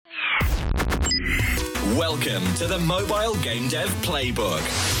Welcome to the Mobile Game Dev Playbook.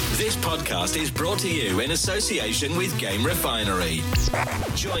 This podcast is brought to you in association with Game Refinery.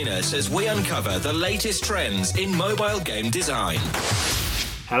 Join us as we uncover the latest trends in mobile game design.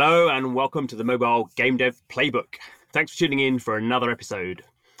 Hello and welcome to the Mobile Game Dev Playbook. Thanks for tuning in for another episode.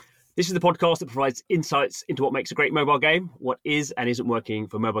 This is the podcast that provides insights into what makes a great mobile game, what is and isn't working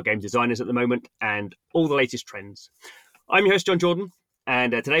for mobile game designers at the moment, and all the latest trends. I'm your host, John Jordan.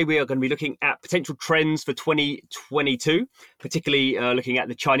 And today we are going to be looking at potential trends for 2022, particularly looking at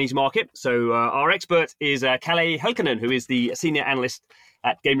the Chinese market. So our expert is Kalle Helkkonen, who is the senior analyst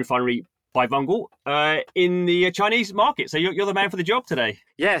at Game Refinery by Vungle in the Chinese market. So you're the man for the job today.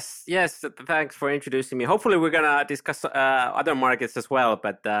 Yes. Thanks for introducing me. Hopefully we're going to discuss other markets as well.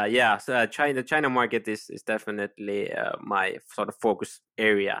 But the China market is definitely my sort of focus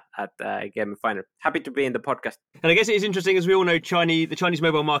area at Game Refinery. Happy to be in the podcast. And I guess it is interesting, as we all know, the Chinese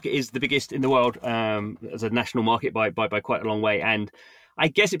mobile market is the biggest in the world as a national market by quite a long way. And I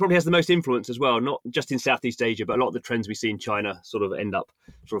guess it probably has the most influence as well, not just in Southeast Asia, but a lot of the trends we see in China sort of end up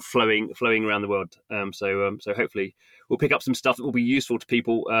sort of flowing around the world. So hopefully we'll pick up some stuff that will be useful to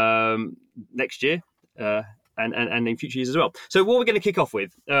people next year and in future years as well. So what we're going to kick off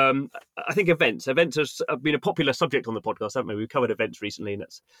with, I think events. Events have been a popular subject on the podcast, haven't we? We've covered events recently, and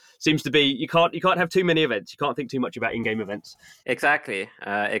it seems to be you can't have too many events. You can't think too much about in-game events. Exactly.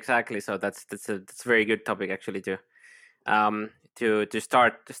 So that's a very good topic actually to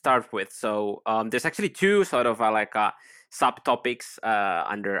start with. So there's actually two sort of subtopics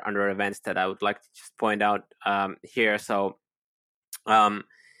under events that I would like to just point out here. So the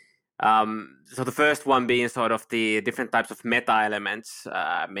first one being sort of the different types of meta elements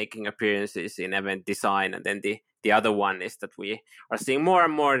making appearances in event design, and then the other one is that we are seeing more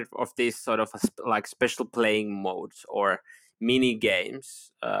and more of these sort of like special playing modes or mini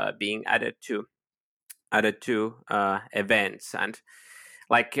games being added to events. And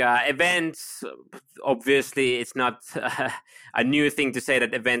events, obviously it's not a new thing to say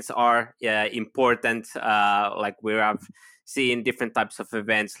that events are important. We have seen different types of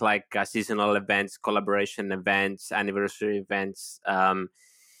events like seasonal events, collaboration events, anniversary events,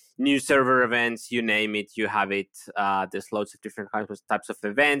 new server events, you name it, you have it. There's loads of different types of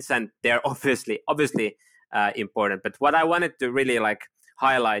events, and they're obviously important. But what I wanted to really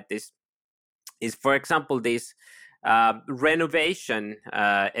highlight is, for example, these renovation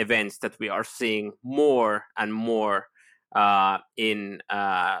events that we are seeing more and more in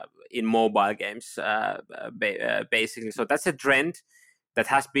mobile games, basically. So that's a trend that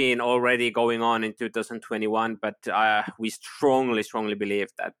has been already going on in 2021, but we strongly believe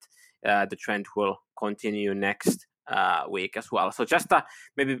that the trend will continue next week as well. So just a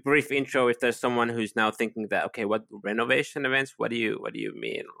maybe brief intro if there's someone who's now thinking that, okay, what renovation events? What do you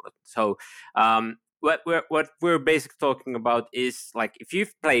mean? So what we're basically talking about is if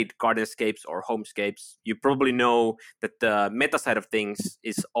you've played Gardenscapes or Homescapes, you probably know that the meta side of things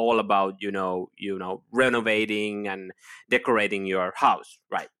is all about renovating and decorating your house,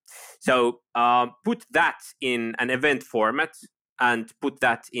 right? So put that in an event format and put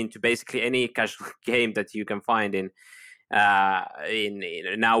that into basically any casual game that you can find in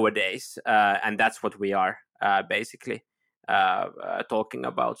nowadays, and that's what we are basically talking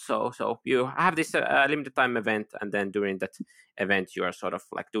about. So you have this limited time event, and then during that event you are sort of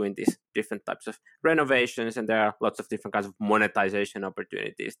doing these different types of renovations, and there are lots of different kinds of monetization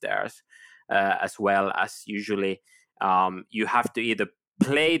opportunities there as well. As usually you have to either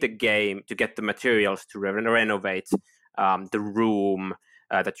play the game to get the materials to renovate the room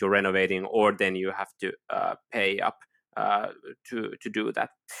that you're renovating, or then you have to pay up to do that.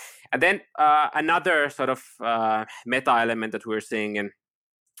 And then another sort of meta element that we're seeing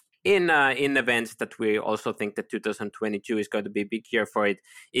in events that we also think that 2022 is going to be a big year for it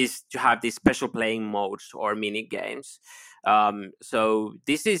is to have these special playing modes or mini games. So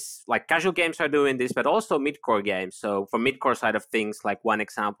this is casual games are doing this, but also mid-core games. So for mid-core side of things, one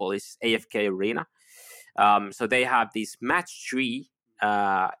example is AFK Arena. So they have these match 3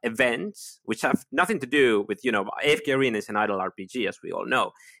 events, which have nothing to do with, AFK Arena is an idle RPG, as we all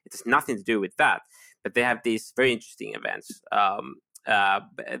know. It has nothing to do with that. But they have these very interesting events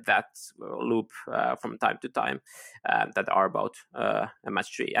that loop from time to time that are about a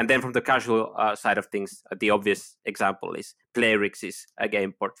match 3. And then from the casual side of things, the obvious example is Playrix's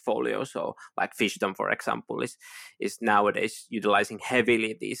game portfolio. So Fishdom, for example, is nowadays utilizing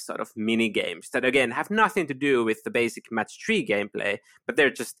heavily these sort of mini games that again have nothing to do with the basic match 3 gameplay, but they're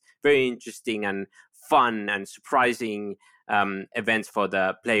just very interesting and fun and surprising events for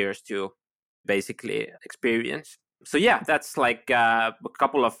the players to basically experience. So yeah, that's like a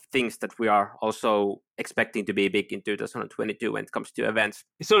couple of things that we are also expecting to be big in 2022 when it comes to events.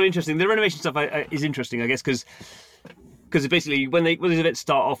 It's sort of interesting. The renovation stuff is interesting, I guess, because basically when these events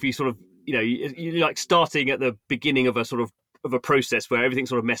start off, you sort of you're like starting at the beginning of a sort of a process where everything's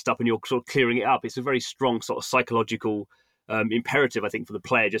sort of messed up and you're sort of clearing it up. It's a very strong sort of psychological imperative, I think, for the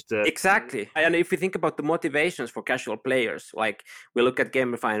player just to... Exactly. And if we think about the motivations for casual players, like we look at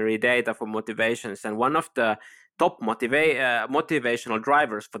Game Refinery data for motivations, and one of the top motivational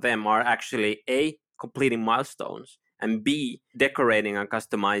drivers for them are actually A, completing milestones, and B, decorating and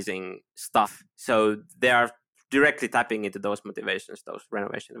customizing stuff. So they are directly tapping into those motivations, those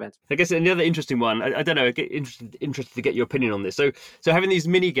renovation events. I guess another interesting one, I don't know, I get interested to get your opinion on this. So having these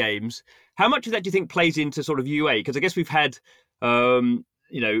mini games, how much of that do you think plays into sort of UA? Because I guess we've had, throughout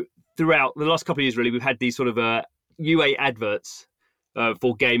the last couple of years, really, we've had these sort of UA adverts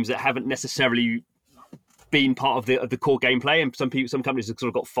for games that haven't necessarily been part of the core gameplay, and some companies have sort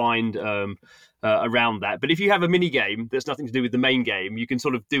of got fined around that. But if you have a mini game that's nothing to do with the main game, you can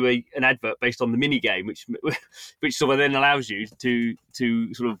sort of do an advert based on the mini game, which sort of then allows you to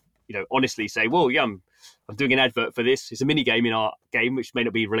sort of honestly say, well, yeah, I'm doing an advert for this. It's a mini game in our game, which may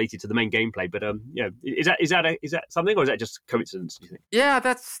not be related to the main gameplay. But is that something, or is that just coincidence, do you think? Yeah,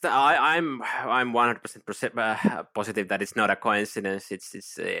 I'm 100% positive that it's not a coincidence.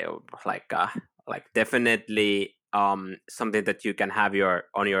 It's like definitely something that you can have in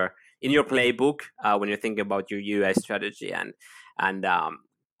your playbook when you're thinking about your UA strategy and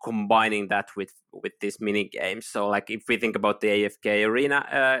combining that with these mini games. So like if we think about the AFK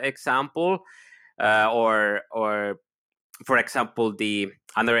Arena example, or for example, the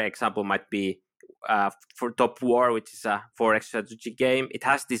another example might be for Top War, which is a 4X strategy game. It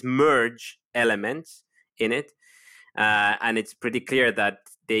has these merge elements in it, and it's pretty clear that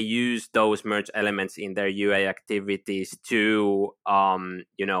they use those merge elements in their UA activities to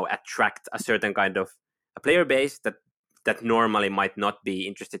attract a certain kind of a player base that normally might not be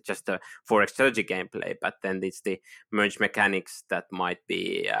interested just for strategy gameplay, but then it's the merge mechanics that might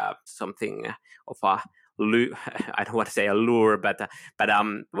be something of a I don't want to say a lure, but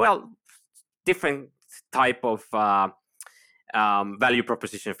different type of value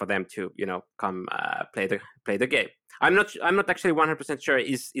proposition for them to come play the game. I'm not actually 100% sure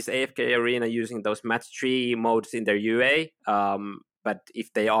is AFK Arena using those match 3 modes in their UA. But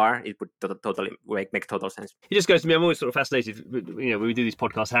if they are, it would totally make total sense. It just goes to me. I'm always sort of fascinated, when we do these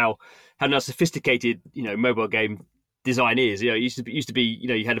podcasts, how now sophisticated mobile game design is. It used to be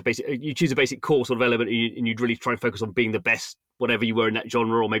you had you choose a basic core sort of element, and you'd really try and focus on being the best, whatever you were in that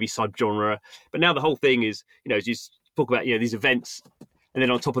genre or maybe sub genre. But now the whole thing is as you talk about these events, and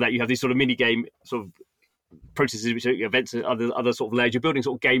then on top of that you have these sort of mini game sort of processes, which are events and other sort of layers. You're building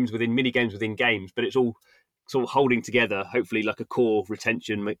sort of games within mini games within games, but it's all sort of holding together, hopefully, like a core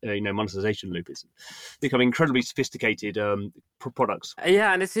retention, monetization loop. It's becoming incredibly sophisticated products.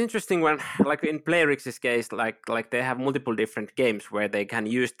 Yeah, and it's interesting when, like in Playrix's case, like they have multiple different games where they can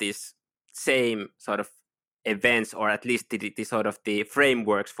use these same sort of events, or at least the sort of the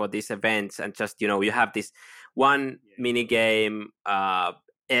frameworks for these events, and just you have this one mini game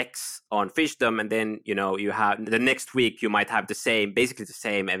X on Fishdom, and then you have the next week you might have basically the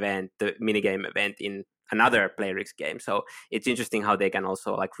same event, the minigame event in another Playrix game. So it's interesting how they can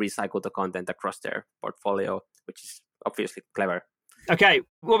also like recycle the content across their portfolio, which is obviously clever. Okay,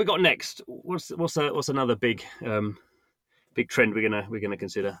 what we got next? What's another big trend we're gonna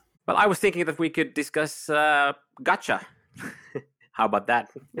consider? Well, I was thinking that we could discuss gacha. How about that?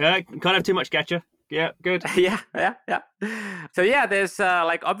 Can't have too much gacha. Yeah, good. yeah. So yeah, there's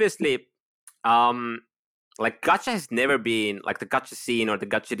obviously gacha has never been like the gacha scene or the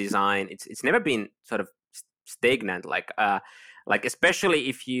gacha design. It's never been sort of stagnant. Like especially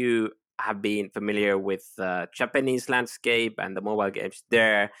if you have been familiar with Japanese landscape and the mobile games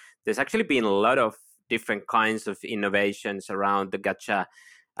there's actually been a lot of different kinds of innovations around the gacha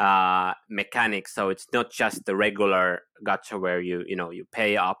mechanics. So it's not just the regular gacha where you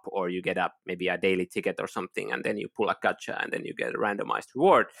pay up or you get up maybe a daily ticket or something, and then you pull a gacha and then you get a randomized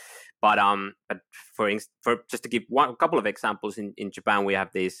reward. But for just to give a couple of examples, in Japan we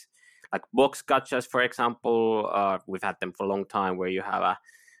have these like box gachas, for example. We've had them for a long time, where you have a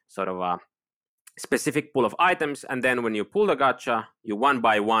sort of a specific pool of items, and then when you pull the gacha, you one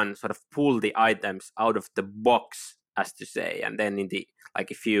by one sort of pull the items out of the box, as to say, and then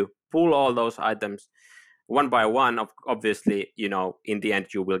if you pull all those items one by one, obviously in the end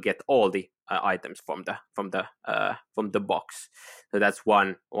you will get all the items from the box. So that's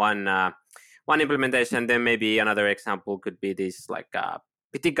one implementation. Then maybe another example could be these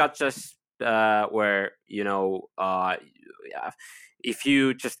pity gachas where if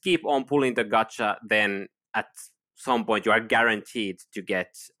you just keep on pulling the gacha, then at some point you are guaranteed to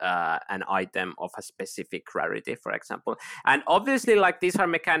get an item of a specific rarity, for example. And obviously, like, these are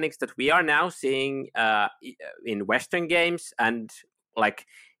mechanics that we are now seeing in Western games, and like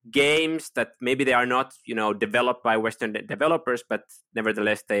games that maybe they are not developed by Western developers, but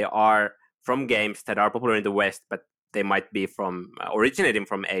nevertheless they are from games that are popular in the West, but they might be from originating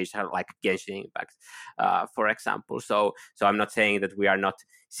from Asia, like Genshin Impact, for example. So I'm not saying that we are not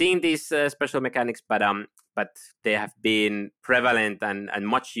seeing these special mechanics, but they have been prevalent and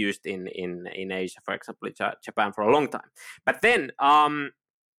much used in Asia, for example, in Japan for a long time. But then,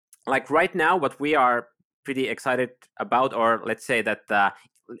 like right now, what we are pretty excited about, or let's say that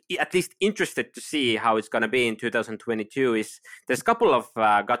at least interested to see how it's going to be in 2022, is there's a couple of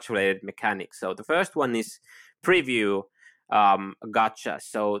gacha-related mechanics. So the first one is preview gacha.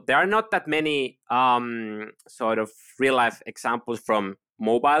 So there are not that many sort of real-life examples from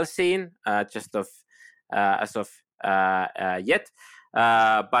mobile scene, just of as of yet.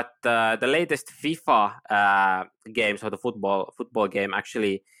 But the latest FIFA game, so the football game,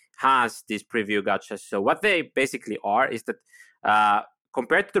 actually has these preview gachas. So what they basically are is that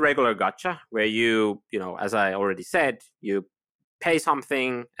compared to the regular gacha, where you as I already said, you pay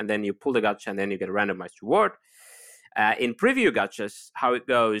something and then you pull the gacha and then you get a randomized reward. In preview gachas, how it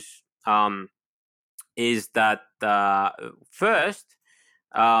goes is that first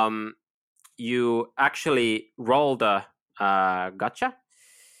you actually roll the gacha,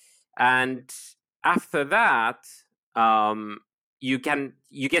 and after that you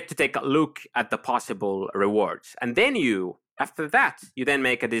get to take a look at the possible rewards, and then after that you then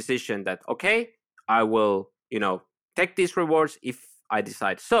make a decision that, okay, I will take these rewards. If I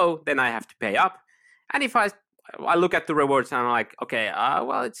decide so, then I have to pay up, and if I look at the rewards and I'm like, okay,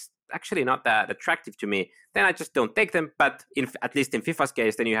 well, it's actually not that attractive to me, then I just don't take them. But at least in FIFA's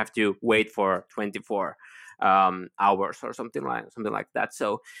case, then you have to wait for 24 hours or something like that.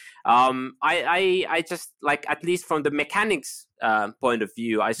 So I just, like, at least from the mechanics point of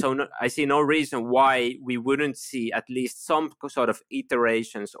view, I see no reason why we wouldn't see at least some sort of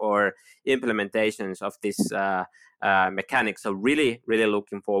iterations or implementations of this mechanic. So really, really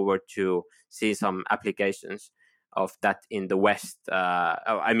looking forward to see some applications of that in the West.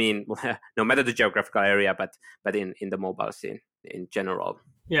 I mean, no matter the geographical area, but in the mobile scene in general.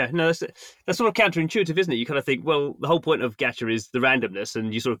 Yeah, no, that's sort of counterintuitive, isn't it? You kind of think, well, the whole point of gacha is the randomness,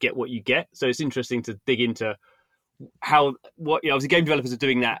 and you sort of get what you get. So it's interesting to dig into obviously game developers are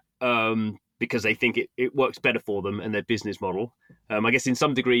doing that because they think it works better for them and their business model. I guess in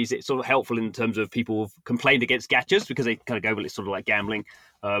some degrees it's sort of helpful in terms of people have complained against gachas because they kind of go, well, it's sort of like gambling.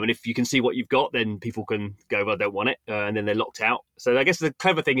 And if you can see what you've got, then people can go, well, I don't want it, and then they're locked out. So I guess the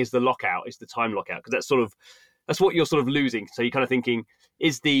clever thing is the lockout, is the time lockout, because that's what you're sort of losing. So you're kind of thinking,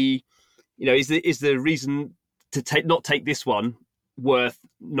 is the reason to not take this one worth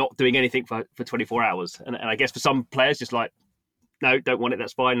not doing anything for 24 hours? And I guess for some players, just like, no, don't want it,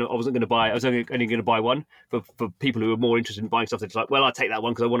 that's fine. I wasn't going to buy it. I was only going to buy one. For people who are more interested in buying stuff, they're just like, well, I'll take that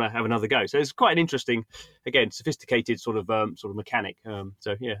one because I want to have another go. So it's quite an interesting, again, sophisticated sort of mechanic.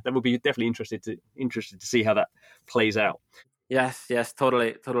 So yeah, that would be definitely interested to see how that plays out. Yes,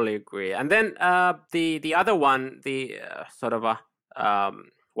 totally agree. And then the other one, the sort of a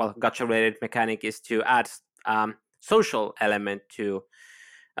gacha-related mechanic, is to add social element to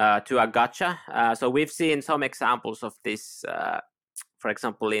a gacha. So we've seen some examples of this, for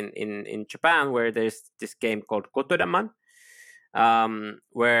example, in Japan, where there's this game called Kotodaman,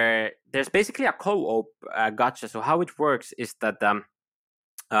 where there's basically a co-op gacha. So how it works is that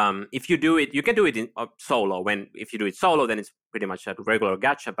if you do it, you can do it in solo. If you do it solo, then it's pretty much a regular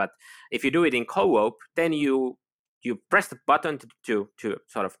gacha. But if you do it in co-op, then you press the button to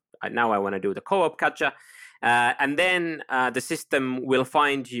sort of, now I want to do the co-op gacha. And then the system will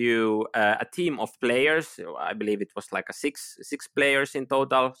find you a team of players. I believe it was like a six players in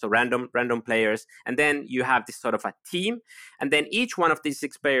total, so random players. And then you have this sort of a team, and then each one of these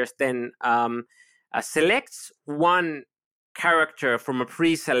 6 players then selects one character from a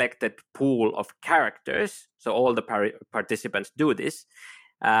pre-selected pool of characters. So all the participants do this.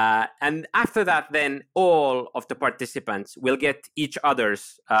 And after that, then all of the participants will get each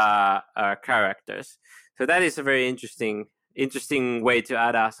other's characters. So that is a very interesting way to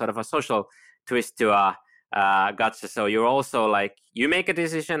add a sort of a social twist to a gacha. So you're also like, you make a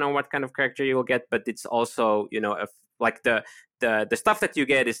decision on what kind of character you will get, but it's also, like the stuff that you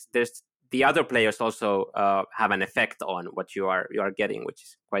get is there's the other players also have an effect on what you are getting, which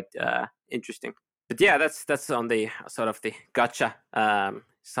is quite interesting. But yeah, that's on the sort of the gacha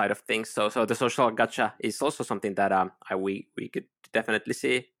side of things. So the social gacha is also something that we could definitely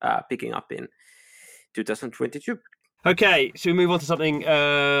see picking up in 2022. Okay, so we move on to something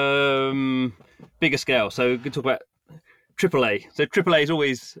bigger scale. So we can talk about AAA. So AAA is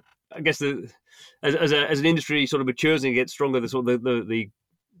always, I guess, as an industry sort of matures and gets stronger, the sort of the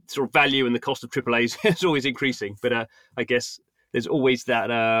sort of value and the cost of AAA is always increasing. But I guess there's always that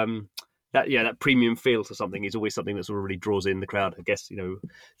premium feel to something is always something that sort of really draws in the crowd. I guess,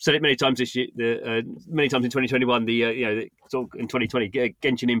 said it many times this year, many times in 2021, sort of in 2020,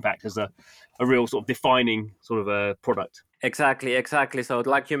 Genshin Impact as a real sort of defining sort of product. Exactly. So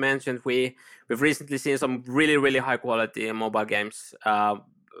like you mentioned, we've recently seen some really, really high quality mobile games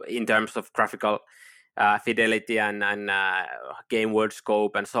in terms of graphical fidelity and game world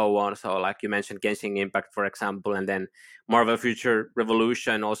scope and so on. So like you mentioned, Genshin Impact, for example, and then Marvel Future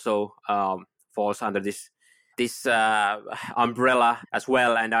Revolution also falls under this umbrella as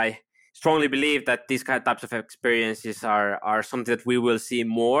well. And I strongly believe that these kind of types of experiences are something that we will see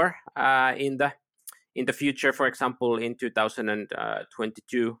more in the future, for example, in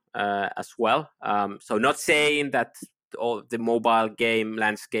 2022 as well. So not saying that all the mobile game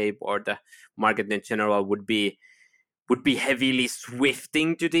landscape or the market in general would be heavily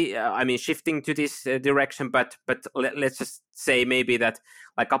shifting to this direction, but let's just say maybe that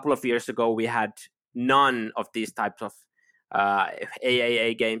like a couple of years ago we had none of these types of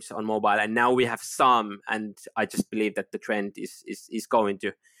AAA games on mobile, and now we have some, and I just believe that the trend is going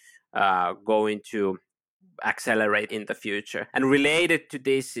to accelerate in the future. And related to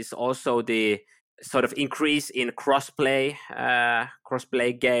this is also the sort of increase in crossplay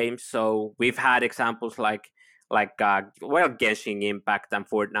games. So we've had examples like Genshin Impact and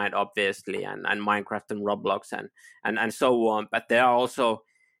Fortnite, obviously, and Minecraft and Roblox and so on. But there are also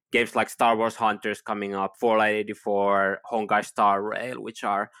games like Star Wars Hunters coming up, Fallout 84, Honkai Star Rail, which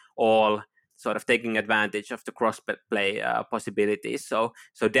are all sort of taking advantage of the crossplay possibilities. So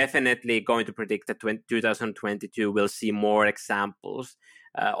definitely going to predict that 2022 will see more examples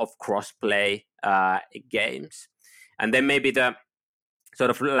of crossplay games. And then maybe the sort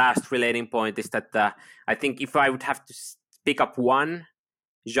of last relating point is that I think if I would have to pick up one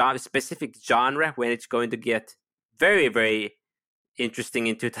specific genre when it's going to get very, very interesting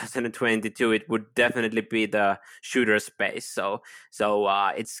in 2022, it would definitely be the shooter space. So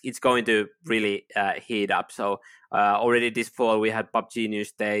it's going to really heat up. So already this fall we had PUBG New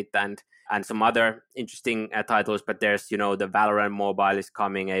State and some other interesting titles, but there's the Valorant Mobile is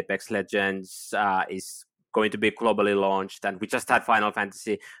coming, Apex Legends is going to be globally launched, and we just had Final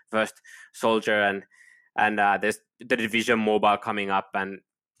Fantasy First Soldier, and there's the Division Mobile coming up, and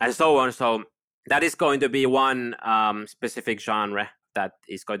so on. So that is going to be one specific genre that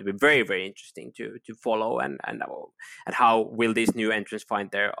is going to be very, very interesting to follow, and how will these new entrants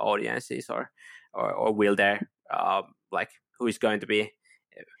find their audiences, or will there who is going to be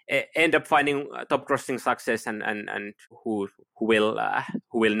end up finding top grossing success, and who will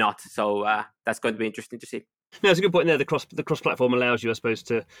not. So that's going to be interesting to see. No, it's a good point there. The cross-platform allows you, I suppose,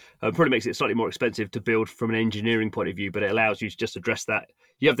 to probably makes it slightly more expensive to build from an engineering point of view, but it allows you to just address that.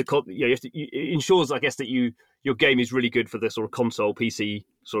 You have it ensures, I guess, that your game is really good for the sort of console PC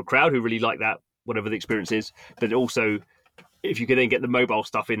sort of crowd who really like that, whatever the experience is. But also, if you can then get the mobile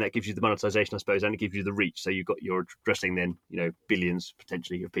stuff in, that gives you the monetization, I suppose, and it gives you the reach. So you're addressing then billions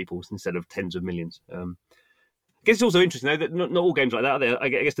potentially of people instead of tens of millions. I guess it's also interesting though that not all games like that are there. I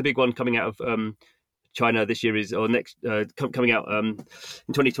guess the big one coming out of China this year coming out in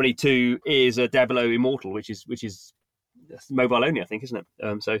 2022 is Diablo Immortal, which is mobile only, I think, isn't it?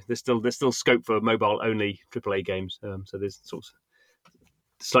 So there's still scope for mobile only AAA games. So there's sort of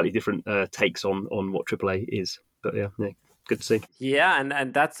slightly different takes on what AAA is. But yeah, good to see. Yeah,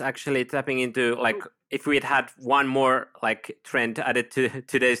 and that's actually tapping into if we had one more trend added to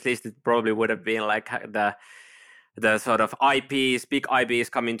today's list, it probably would have been the sort of IPs, big IPs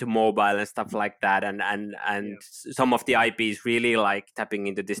coming to mobile and stuff like that, and some of the IPs really tapping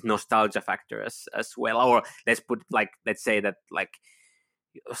into this nostalgia factor as well. Or let's say that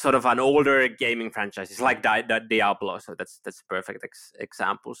sort of an older gaming franchise is like Diablo. So that's a perfect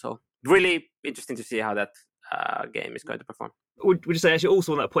example. So really interesting to see how that game is going to perform. Would you say, actually,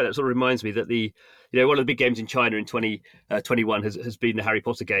 also on that point, that sort of reminds me that one of the big games in China in 2021 has been the Harry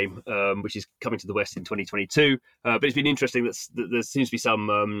Potter game, which is coming to the West in 2022. But it's been interesting that there seems to be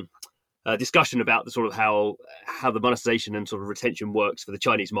some discussion about the sort of how the monetization and sort of retention works for the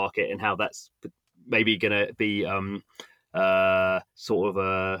Chinese market, and how that's maybe going to be what the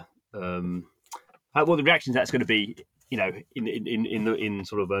reaction to that's going to be in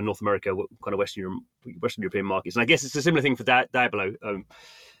sort of North America, kind of Western European markets. And I guess it's a similar thing for Diablo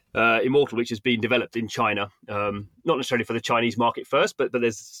Immortal, which has been developed in China, not necessarily for the Chinese market first, but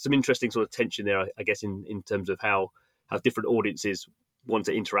there's some interesting sort of tension there, I guess, in terms of how different audiences want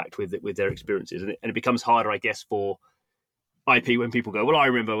to interact with their experiences, and it becomes harder, I guess, for IP when people go, well, I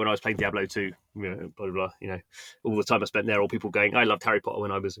remember when I was playing Diablo 2, blah blah blah, all the time I spent there, or people going, I loved Harry Potter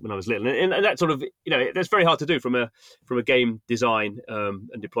when I was little, and that sort of, that's very hard to do from a game design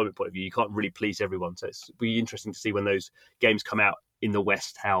and deployment point of view. You can't really please everyone, so it's really interesting to see when those games come out in the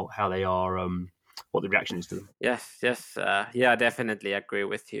West how they are, what the reaction is to them. Yes, yeah, definitely agree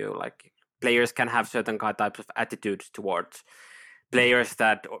with you. Like, players can have certain types of attitudes towards players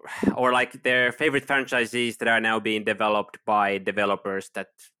that, or like their favorite franchises that are now being developed by developers that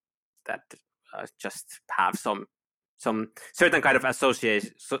just have some certain kind of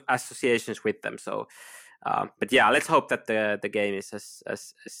associations with them. So, but yeah, let's hope that the game is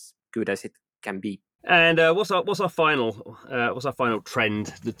as good as it can be. And what's our final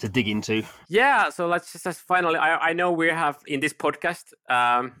trend to dig into? Yeah, so let's just finally. I know we have in this podcast,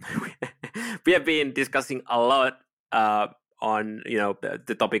 we have been discussing a lot on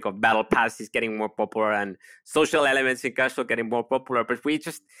the topic of battle passes getting more popular and social elements in casual getting more popular, but we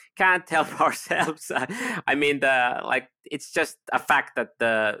just can't help ourselves. I mean, it's just a fact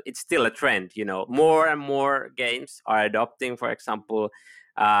that it's still a trend. More and more games are adopting, for example,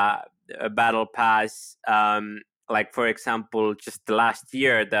 a battle pass. Like, for example, just the last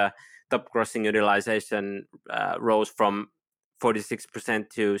year, the top grossing utilization rose from 46%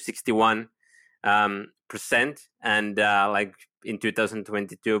 to 61%, and like in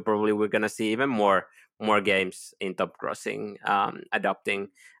 2022, probably we're gonna see even more games in top grossing adopting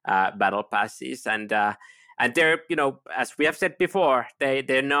battle passes, and they're, as we have said before,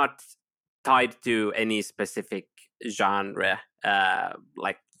 they're not tied to any specific genre.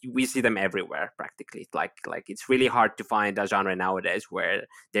 Like, we see them everywhere practically. Like it's really hard to find a genre nowadays where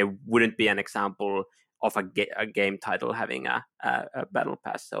there wouldn't be an example of a game title having a battle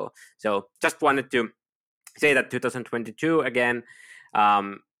pass. So just wanted to say that 2022 again,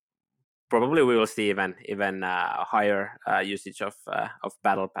 probably we will see even higher usage of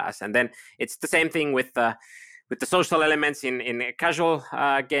battle pass. And then it's the same thing with the social elements in casual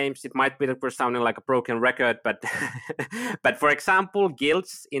games. It might be that we're sounding like a broken record, but but for example,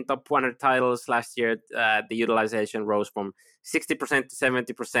 guilds in top 100 titles last year, the utilization rose from 60% to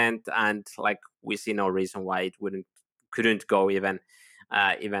 70%, and like we see no reason why it couldn't go even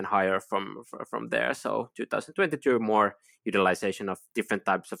higher from there. So 2022, more utilization of different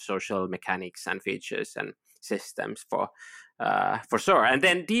types of social mechanics and features and systems for sure, and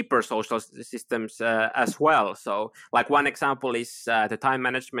then deeper social systems as well. So like one example is the time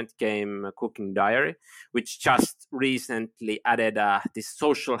management game Cooking Diary, which just recently added this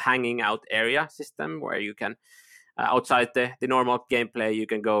social hanging out area system where you can outside the normal gameplay, you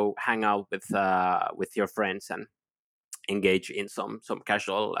can go hang out with your friends and engage in some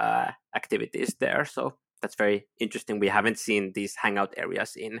casual activities there. So that's very interesting. We haven't seen these hangout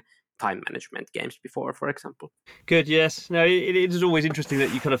areas in time management games before, for example. Good, yes. No, it is always interesting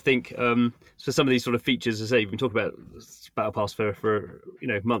that you kind of think for some of these sort of features, as I say, you've been talking about Battle Pass for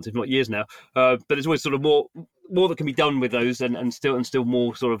months, if not years now, but there's always sort of more that can be done with those, and still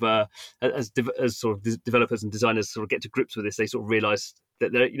more sort of as sort of developers and designers sort of get to grips with this, they sort of realize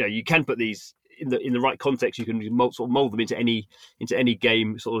that you can put these in the right context. You can sort of mold them into any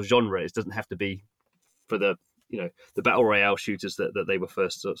game sort of genre. It doesn't have to be for the battle royale shooters that they were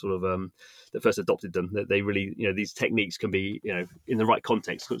first that first adopted them. That they really, these techniques can be, in the right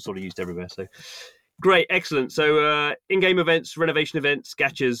context, sort of used everywhere. So great, excellent. So in-game events, renovation events,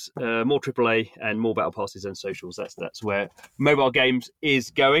 gachas, more AAA, and more battle passes and socials. That's where mobile games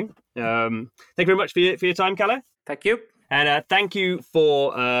is going. Thank you very much for your time, Kalle. Thank you. And thank you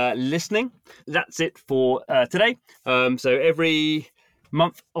for listening. That's it for today. So every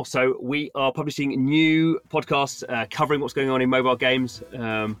month or so, we are publishing new podcasts covering what's going on in mobile games,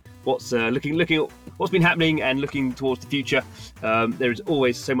 what's looking at what's been happening and looking towards the future. There is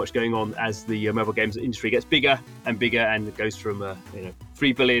always so much going on as the mobile games industry gets bigger and bigger, and it goes from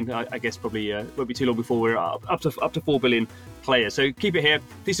 3 billion. I guess probably won't be too long before we're up to 4 billion players. So keep it here.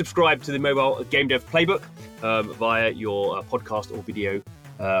 Please subscribe to the Mobile Game Dev Playbook via your podcast or video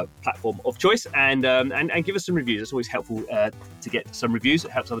platform of choice, and give us some reviews. It's always helpful to get some reviews.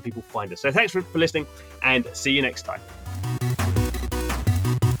 It helps other people find us. So thanks for listening, and see you next time.